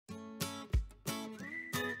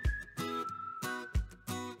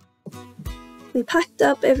We packed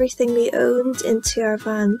up everything we owned into our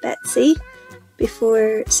van Betsy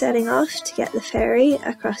before setting off to get the ferry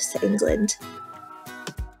across to England.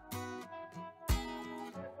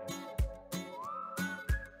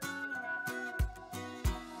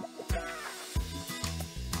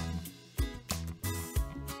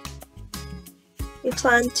 We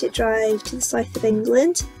planned to drive to the south of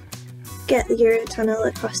England, get the Eurotunnel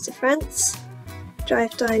across to France,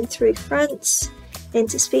 drive down through France,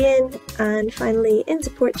 into Spain and finally into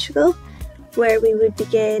Portugal, where we would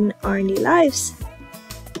begin our new lives.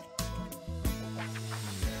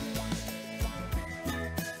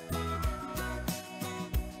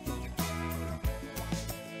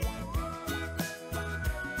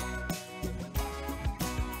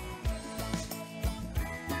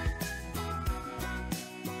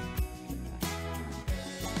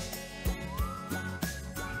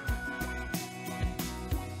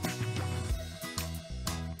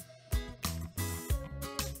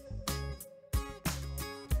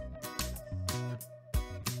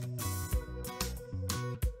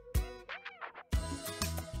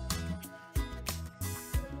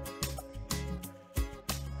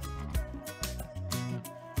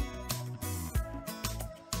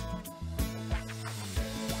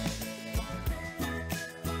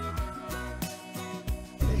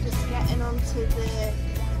 Getting onto the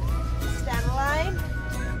Stenaline,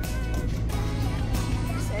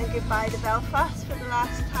 saying goodbye to Belfast for the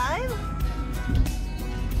last time.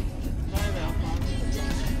 Bye Belfast.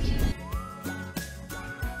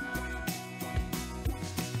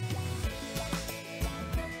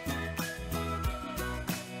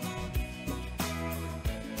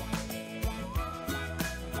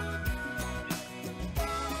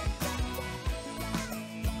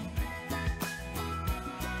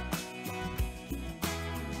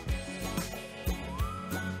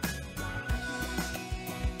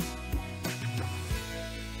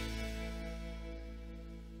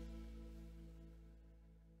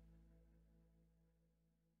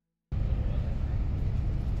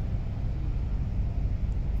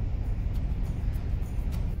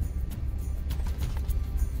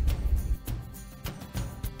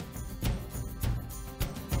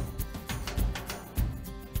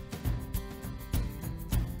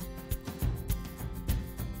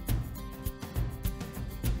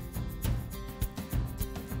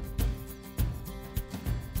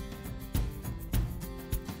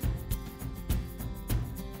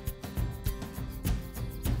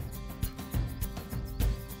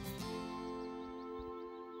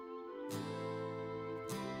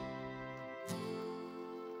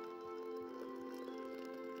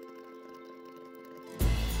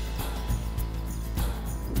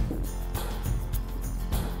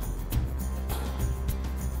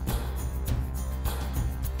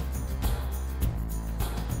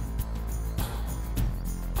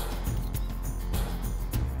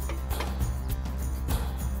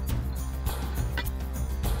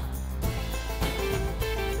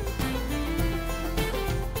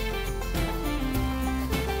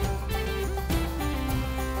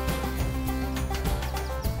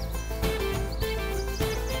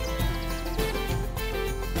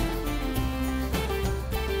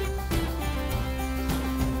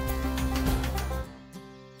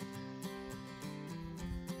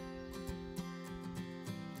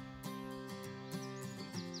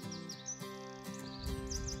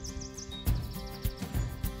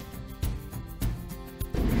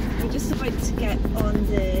 Just about to get on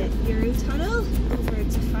the Eurotunnel over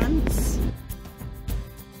to France.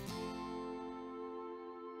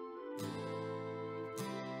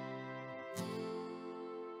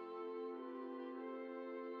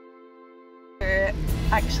 We're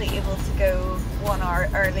actually able to go 1 hour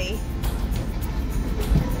early,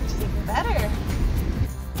 which is even better.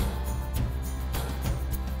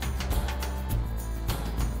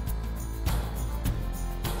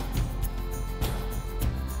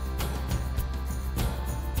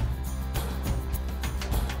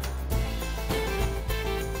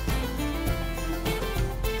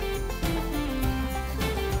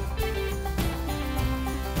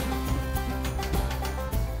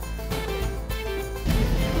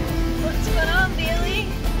 What's going on, Bailey?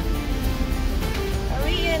 Are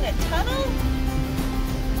we in a tunnel?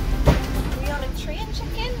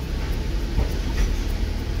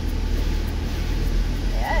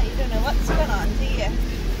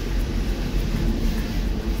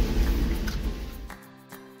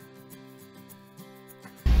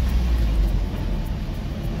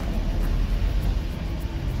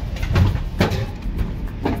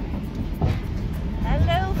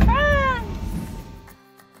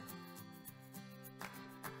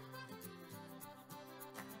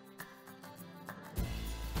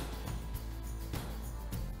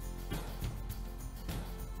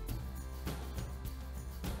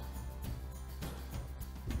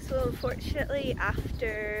 So unfortunately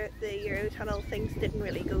after the Eurotunnel things didn't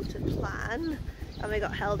really go to plan and we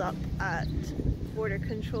got held up at border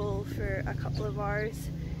control for a couple of hours.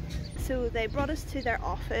 So they brought us to their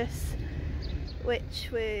office, which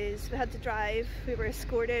was, we had to drive, we were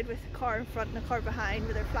escorted with a car in front and a car behind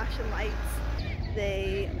with their flashing lights.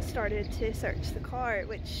 They started to search the car,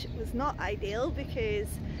 which was not ideal because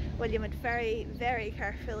William had very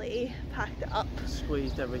carefully packed it up.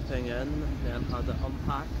 Squeezed everything in and then had to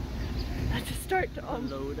unpack. Had to start to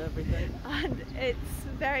unload everything. And it's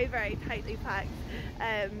very tightly packed,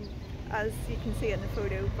 as you can see in the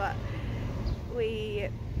photo, but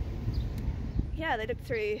they looked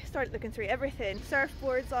through, started looking through everything.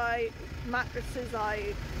 Surfboards out, mattresses out,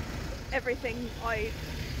 everything out.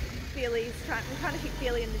 We're trying to keep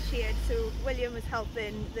Bailey in the shade, so William was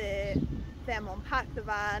helping them unpack the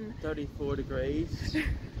van. 34 degrees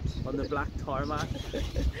on the black tarmac.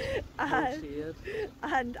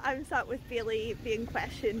 And I'm sat with Bailey being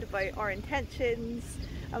questioned about our intentions,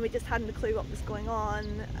 and we just hadn't a clue what was going on.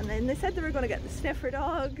 And then they said they were going to get the sniffer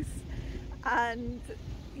dogs, and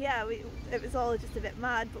yeah, it was all just a bit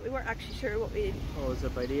mad, but we weren't actually sure what we... Oh, it was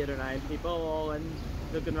about 8 or 9 people all in,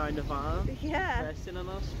 looking around the van, yeah, questioning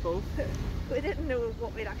us both. We didn't know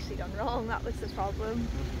what we'd actually done wrong, that was the problem.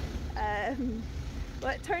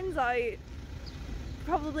 But it turns out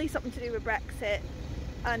probably something to do with Brexit,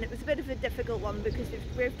 and it was a bit of a difficult one because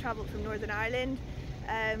we've travelled from Northern Ireland,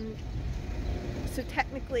 so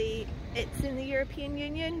technically it's in the European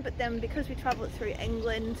Union, but then because we travelled through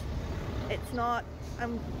England it's not.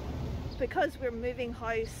 Because we're moving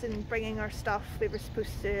house and bringing our stuff, we were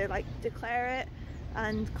supposed to like declare it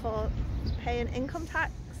and pay an income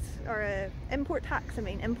tax, or import tax.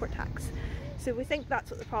 So we think that's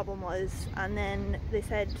what the problem was, and then they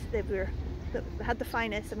said they had to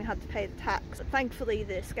fine us and we had to pay the tax. Thankfully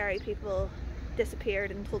the scary people disappeared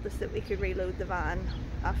and told us that we could reload the van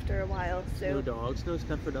after a while. So no dogs, no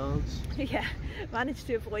sniffer dogs. Yeah, managed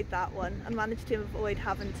to avoid that one, and managed to avoid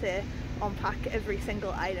having to unpack every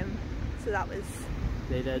single item. So that was...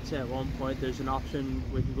 They did say at one point there's an option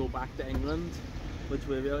we can go back to England, which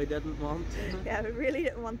we really didn't want. Yeah, we really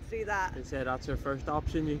didn't want to do that. They said that's our first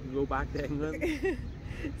option, you can go back to England.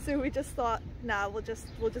 So we just thought, nah, we'll just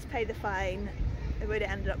pay the fine. It would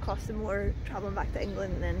have ended up costing more travelling back to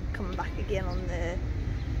England and then coming back again on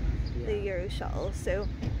the Euro shuttle. So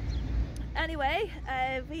anyway,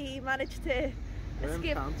 we managed to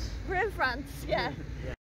escape. We're in France, yeah.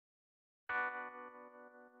 Yeah.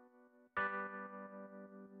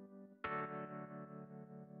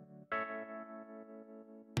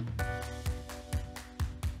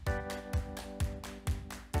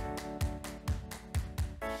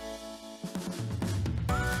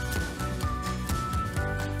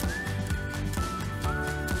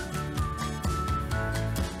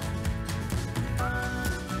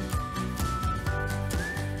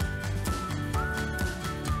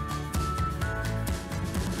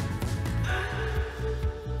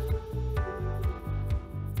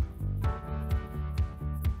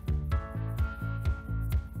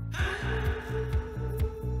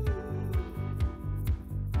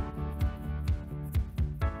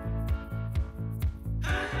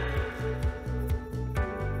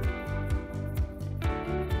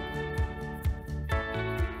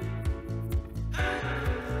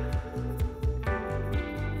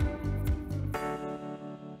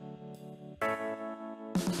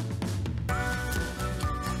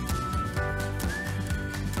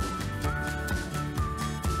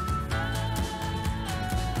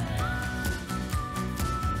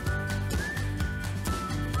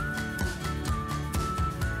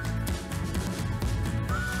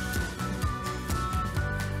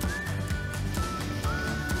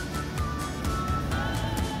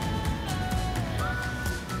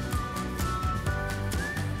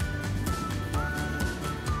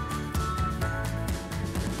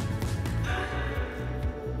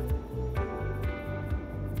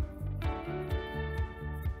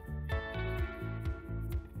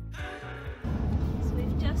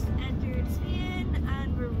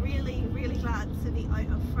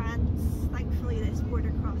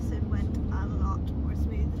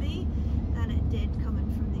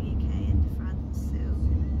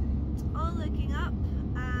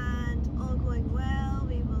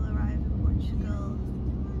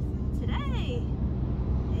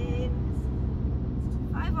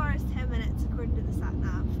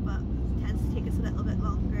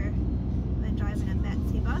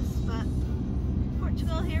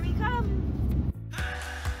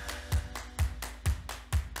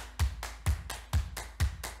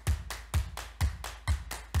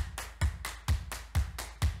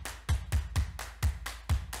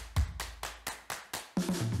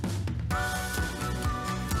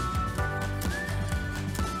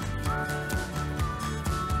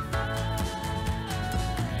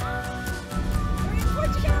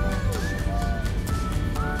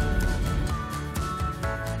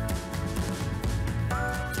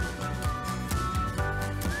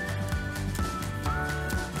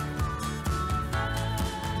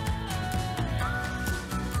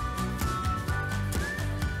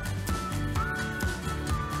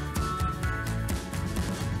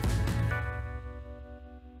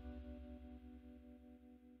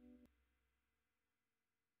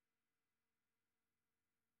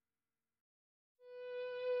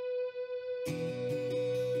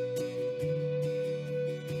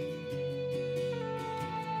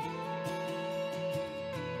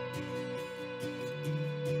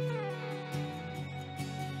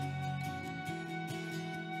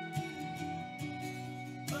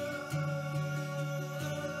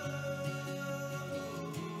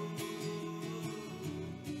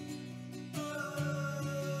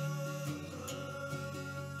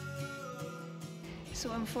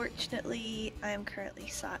 So unfortunately I am currently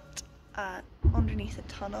sat underneath a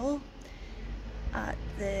tunnel at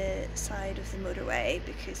the side of the motorway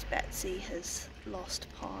because Betsy has lost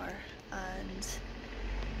power and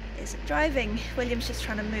isn't driving. William's just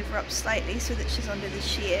trying to move her up slightly so that she's under the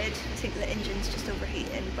shade. I think the engine's just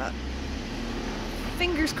overheating, but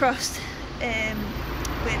fingers crossed we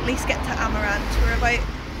at least get to Amaranth. We're about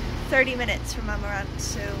 30 minutes from Amaranth,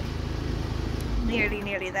 so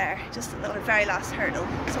nearly there. Just at the very last hurdle,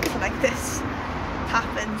 something like this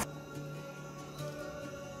happens.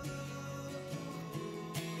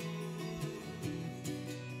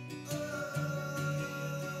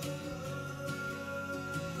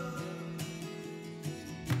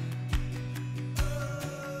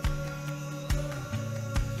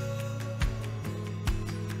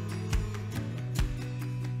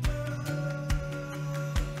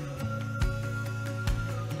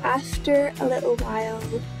 After a little while,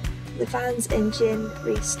 the van's engine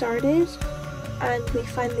restarted and we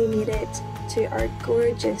finally made it to our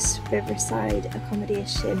gorgeous riverside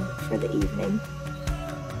accommodation for the evening.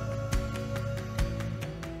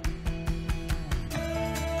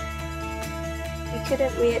 We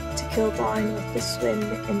couldn't wait to cool down with the swim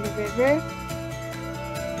in the river.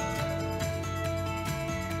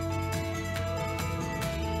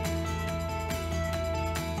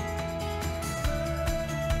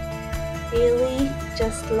 Really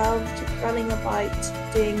just loved running about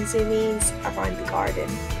doing zoomies around the garden.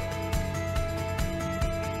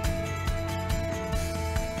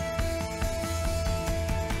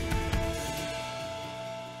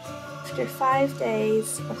 After 5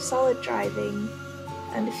 days of solid driving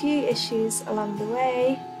and a few issues along the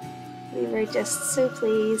way, we were just so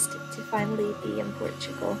pleased to finally be in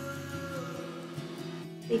Portugal.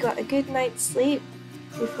 We got a good night's sleep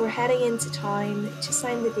before heading into town to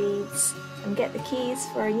sign the deeds and get the keys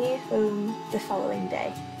for our new home the following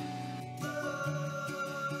day.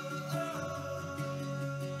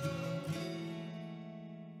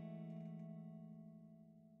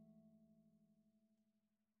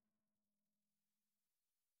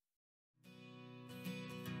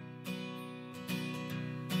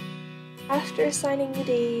 After signing the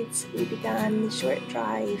deeds, we began the short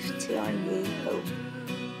drive to our new home.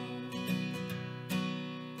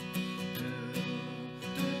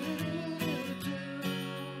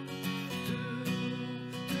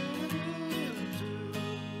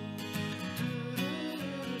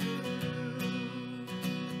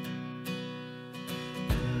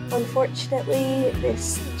 Unfortunately,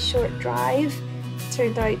 this short drive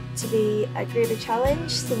turned out to be a greater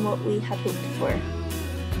challenge than what we had hoped for.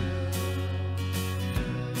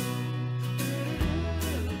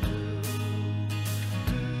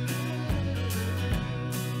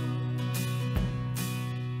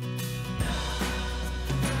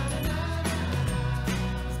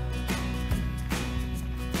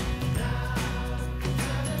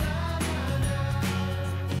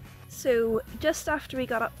 So just after we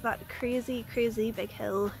got up that crazy big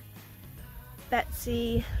hill,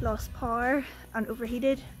 Betsy lost power and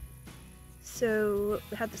overheated, so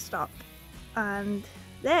we had to stop. And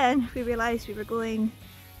then we realised we were going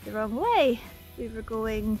the wrong way. We were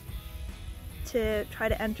going to try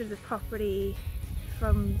to enter the property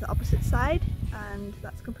from the opposite side, and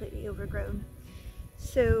that's completely overgrown.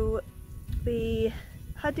 So we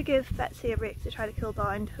had to give Betsy a break to try to cool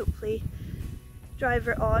down, to hopefully drive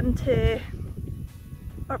her on to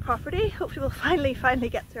our property. Hopefully we'll finally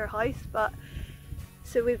get to our house. But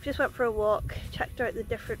so we've just went for a walk, checked out the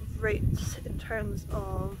different routes in terms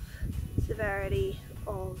of severity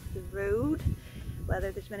of the road,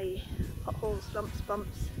 whether there's many potholes, lumps,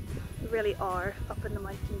 bumps. There really are up in the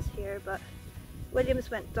mountains here, but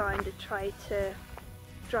Williams went down to try to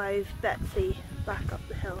drive Betsy back up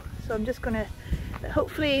the hill. So I'm just gonna,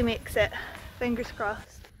 hopefully he makes it, fingers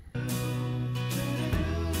crossed.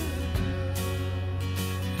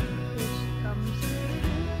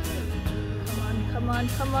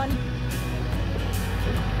 Come on.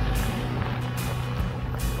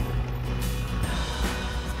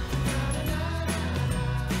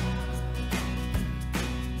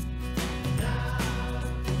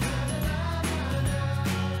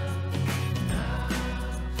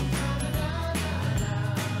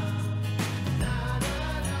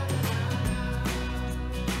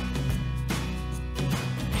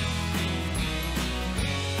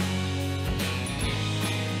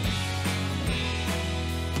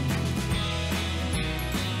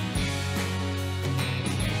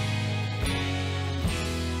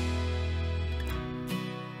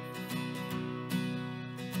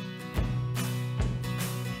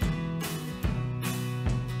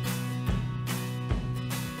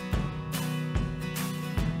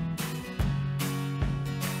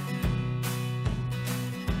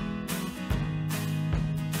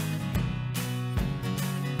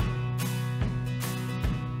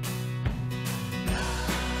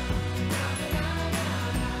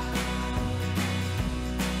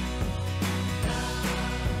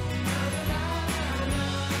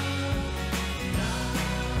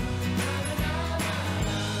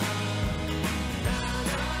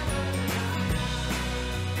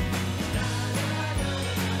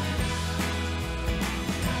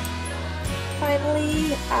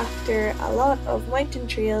 Finally, after a lot of mountain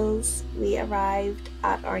trails, we arrived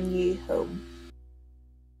at our new home.